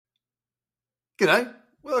G'day.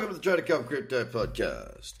 Welcome to the Trader Cobb Crypto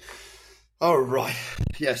Podcast. All right.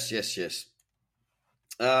 Yes.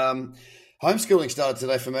 Homeschooling started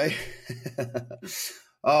today for me.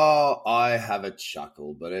 Oh, I have a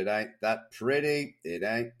chuckle, but it ain't that pretty.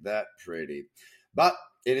 But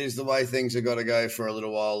it is the way things have got to go for a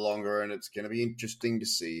little while longer, and it's going to be interesting to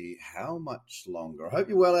see how much longer. I hope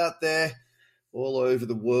you're well out there all over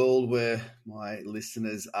the world where my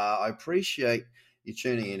listeners are. I appreciate you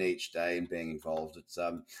tuning in each day and being involved. It's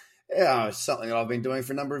something that I've been doing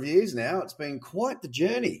for a number of years now. It's been quite the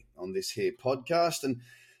journey on this here podcast. And,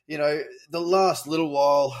 the last little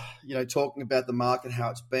while, talking about the market,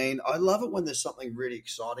 how it's been, I love it when there's something really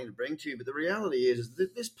exciting to bring to you. But the reality is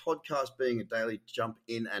that this podcast being a daily jump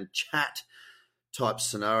in and chat type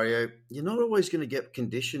scenario, you're not always going to get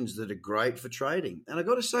conditions that are great for trading. And I've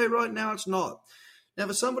got to say right now, it's not. Now,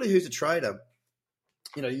 for somebody who's a trader,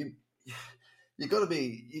 you've got to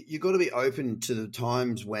be open to the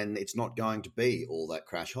times when it's not going to be all that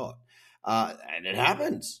crash hot. And it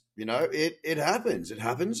happens, it happens. It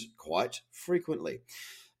happens quite frequently.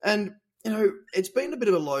 And, it's been a bit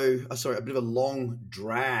of a long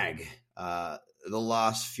drag the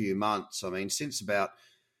last few months. I mean, since about,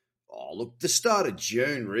 the start of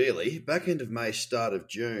June, really, back end of May, start of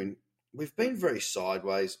June, we've been very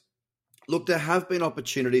sideways. Look, there have been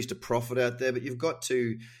opportunities to profit out there, but you've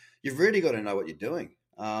really got to know what you're doing.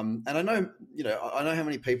 And I know how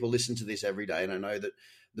many people listen to this every day, and I know that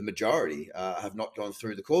the majority have not gone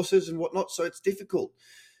through the courses and whatnot. So it's difficult,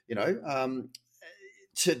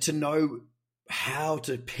 to know how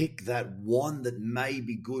to pick that one that may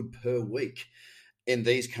be good per week in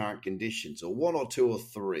these current conditions, or one or two or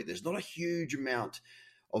three. There's not a huge amount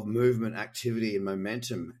of movement, activity, and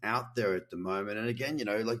momentum out there at the moment. And again,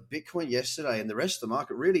 like Bitcoin yesterday and the rest of the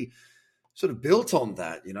market really sort of built on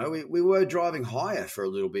that. We were driving higher for a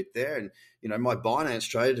little bit there. And, my Binance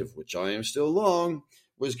trade, of which I am still long,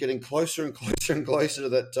 was getting closer and closer and closer to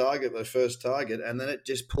that target, my first target. And then it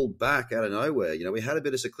just pulled back out of nowhere. We had a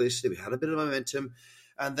bit of cyclicity, we had a bit of momentum,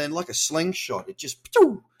 and then like a slingshot, it just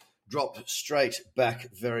dropped straight back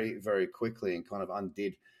very, very quickly and kind of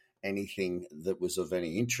undid anything that was of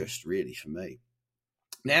any interest really for me.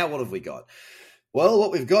 Now, what have we got? Well,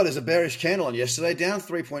 what we've got is a bearish candle on yesterday, down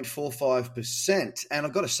 3.45%. And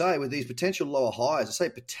I've got to say, with these potential lower highs, I say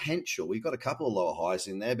potential, we've got a couple of lower highs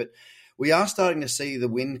in there, but we are starting to see the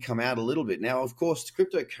wind come out a little bit. Now, of course,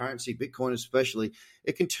 cryptocurrency, Bitcoin especially,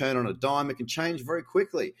 it can turn on a dime. It can change very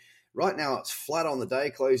quickly. Right now, it's flat on the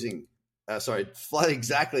day closing. Flat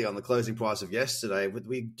exactly on the closing price of yesterday. But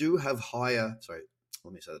we do have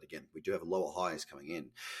we do have lower highs coming in.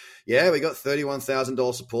 Yeah, we got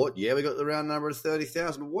 $31,000 support. Yeah, we got the round number of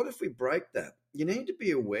 30,000. But what if we break that? You need to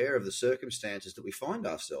be aware of the circumstances that we find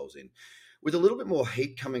ourselves in, with a little bit more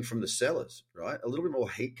heat coming from the sellers, right? A little bit more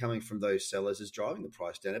heat coming from those sellers is driving the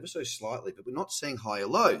price down ever so slightly, but we're not seeing higher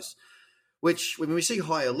lows, which when we see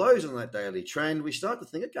higher lows on that daily trend, we start to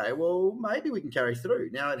think, okay, well, maybe we can carry through.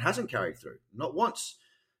 Now, it hasn't carried through, not once.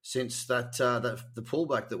 Since the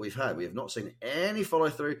pullback that we've had, we have not seen any follow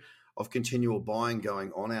through of continual buying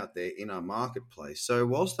going on out there in our marketplace. So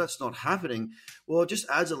whilst that's not happening, well, it just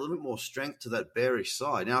adds a little bit more strength to that bearish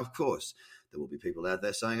side. Now, of course, there will be people out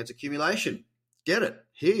there saying it's accumulation. Get it,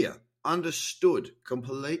 hear you, understood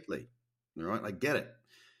completely. All right, I get it,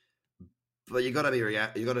 but you got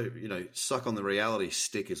to suck on the reality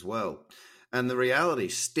stick as well, and the reality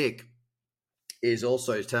stick is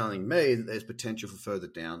also telling me that there's potential for further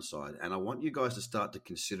downside. And I want you guys to start to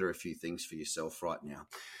consider a few things for yourself right now.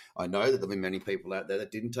 I know that there'll be many people out there that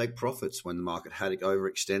didn't take profits when the market had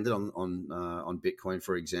overextended on Bitcoin,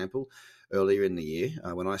 for example, earlier in the year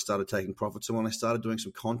when I started taking profits and when I started doing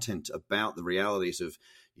some content about the realities of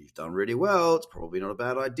you've done really well. It's probably not a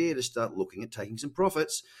bad idea to start looking at taking some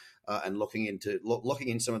profits and locking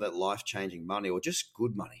in some of that life-changing money or just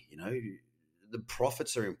good money, The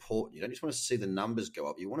profits are important. You don't just want to see the numbers go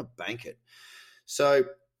up. You want to bank it. So,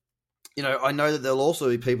 I know that there'll also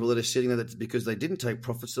be people that are sitting there that because they didn't take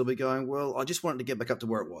profits, they'll be going, well, I just wanted to get back up to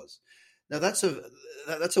where it was. Now, that's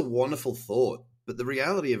a wonderful thought. But the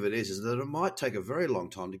reality of it is that it might take a very long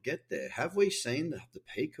time to get there. Have we seen the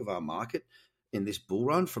peak of our market in this bull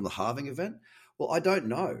run from the halving event? Well, I don't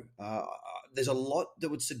know. There's a lot that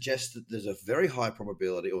would suggest that there's a very high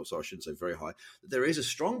probability, I shouldn't say very high, that there is a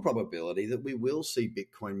strong probability that we will see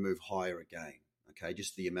Bitcoin move higher again. Okay,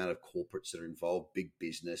 just the amount of corporates that are involved, big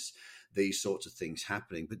business, these sorts of things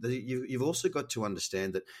happening. But you've also got to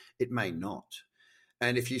understand that it may not.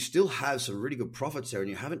 And if you still have some really good profits there and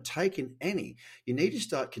you haven't taken any, you need to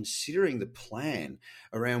start considering the plan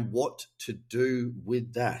around what to do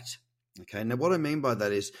with that. Okay. Now, what I mean by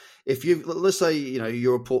that is if let's say,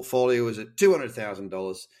 your portfolio is at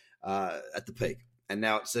 $200,000 at the peak, and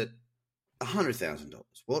now it's at $100,000.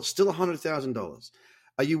 Well, it's still $100,000.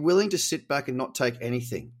 Are you willing to sit back and not take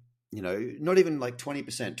anything? Not even like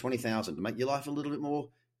 20%, 20,000 to make your life a little bit more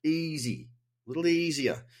easy, a little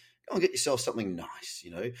easier. Go and get yourself something nice,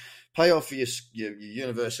 Pay off your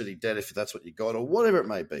university debt if that's what you got, or whatever it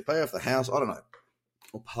may be. Pay off the house, I don't know,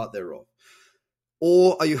 or part thereof.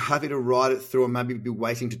 Or are you happy to ride it through and maybe be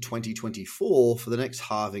waiting to 2024 for the next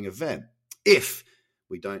halving event? If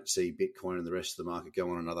we don't see Bitcoin and the rest of the market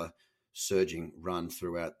go on another surging run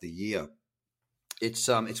throughout the year. It's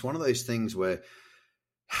one of those things where,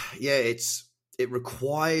 it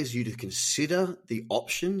requires you to consider the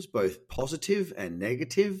options, both positive and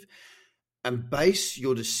negative, and base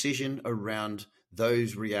your decision around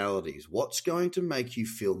those realities. What's going to make you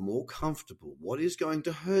feel more comfortable? What is going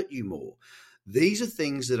to hurt you more? These are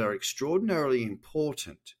things that are extraordinarily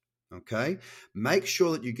important. Okay? Make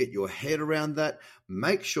sure that you get your head around that.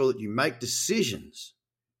 Make sure that you make decisions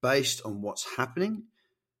based on what's happening.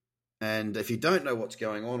 And if you don't know what's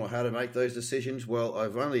going on or how to make those decisions, well,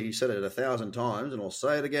 I've only said it 1,000 times and I'll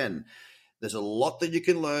say it again. There's a lot that you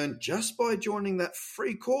can learn just by joining that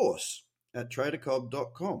free course at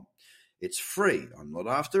tradercobb.com. It's free. I'm not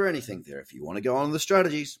after anything there. If you want to go on the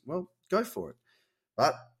strategies, well, go for it.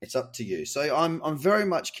 But it's up to you. So I'm very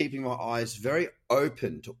much keeping my eyes very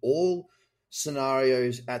open to all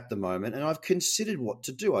scenarios at the moment, and I've considered what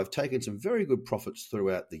to do. I've taken some very good profits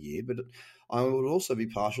throughout the year, but I would also be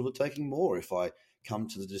partial to taking more if I come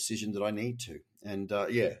to the decision that I need to. And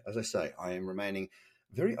as I say, I am remaining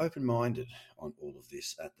very open-minded on all of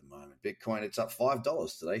this at the moment. Bitcoin, it's up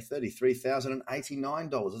 $5 today,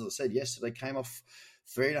 $33,089. As I said, yesterday came off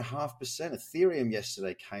 3.5%. Ethereum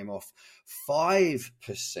yesterday came off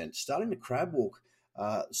 5%, starting to crab walk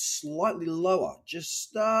slightly lower, just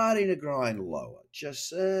starting to grind lower,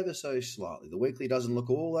 just ever so slightly. The weekly doesn't look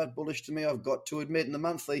all that bullish to me, I've got to admit. In the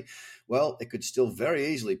monthly, well, it could still very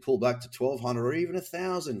easily pull back to 1,200 or even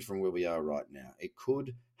 1,000 from where we are right now. It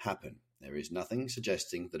could happen. There is nothing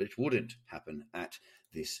suggesting that it wouldn't happen at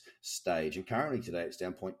this stage. And currently today, it's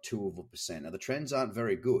down 0.2%. Now, the trends aren't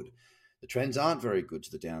very good. The trends aren't very good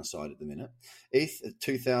to the downside at the minute. ETH at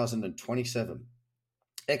 2,027.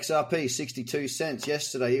 XRP, 62 cents.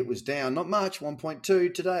 Yesterday, it was down. Not much,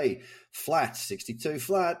 1.2. Today, flat, 62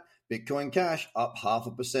 flat. Bitcoin Cash, up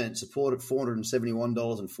 0.5%. Support at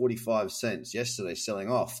 $471.45. Yesterday,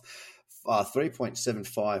 selling off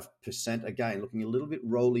 3.75%. Again, looking a little bit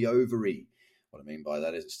rolly-overy. What I mean by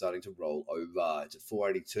that is it's starting to roll over. It's at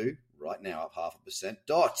 482 right now, up 0.5%.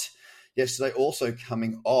 DOT, yesterday also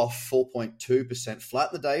coming off 4.2%.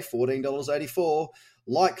 Flat in the day, $14.84.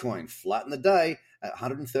 Litecoin, flat in the day at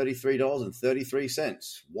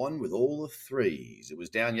 $133.33. One with all the threes. It was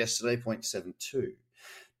down yesterday, 0.72.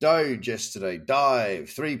 Doge yesterday, dive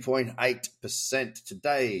 3.8%.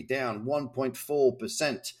 Today, down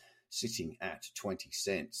 1.4%. Sitting at 20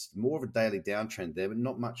 cents. More of a daily downtrend there, but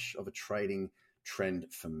not much of a trading trend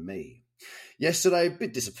for me. Yesterday, a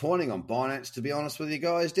bit disappointing on Binance, to be honest with you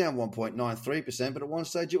guys, down 1.93%, but at one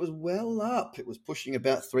stage it was well up. It was pushing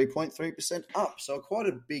about 3.3% up, so quite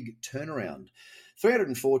a big turnaround.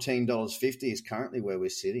 $314.50 is currently where we're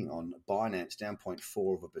sitting on Binance, down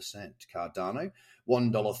 0.4%. Cardano,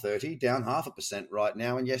 $1.30, down 0.5% right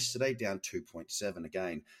now, and yesterday down 2.7%.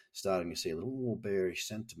 Again, starting to see a little more bearish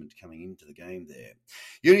sentiment coming into the game there.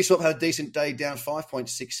 Uniswap had a decent day, down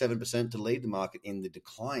 5.67% to lead the market in the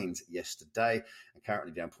declines yesterday, and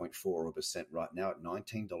currently down 0.4% right now at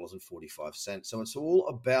 $19.45. So it's all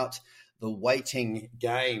about the waiting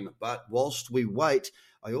game. But whilst we wait,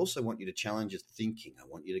 I also want you to challenge your thinking. I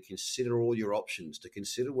want you to consider all your options, to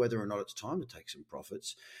consider whether or not it's time to take some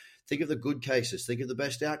profits. Think of the good cases. Think of the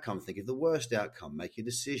best outcome. Think of the worst outcome. Make your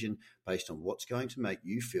decision based on what's going to make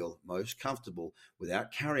you feel most comfortable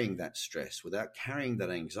without carrying that stress, without carrying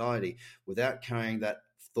that anxiety, without carrying that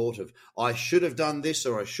thought of, I should have done this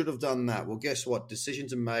or I should have done that. Well, guess what?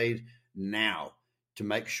 Decisions are made now to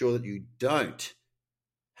make sure that you don't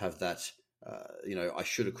have that, I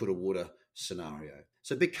shoulda, coulda, woulda scenario.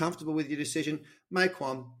 So be comfortable with your decision, make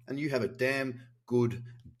one, and you have a damn good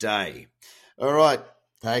day. All right,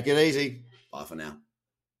 take it easy. Bye for now.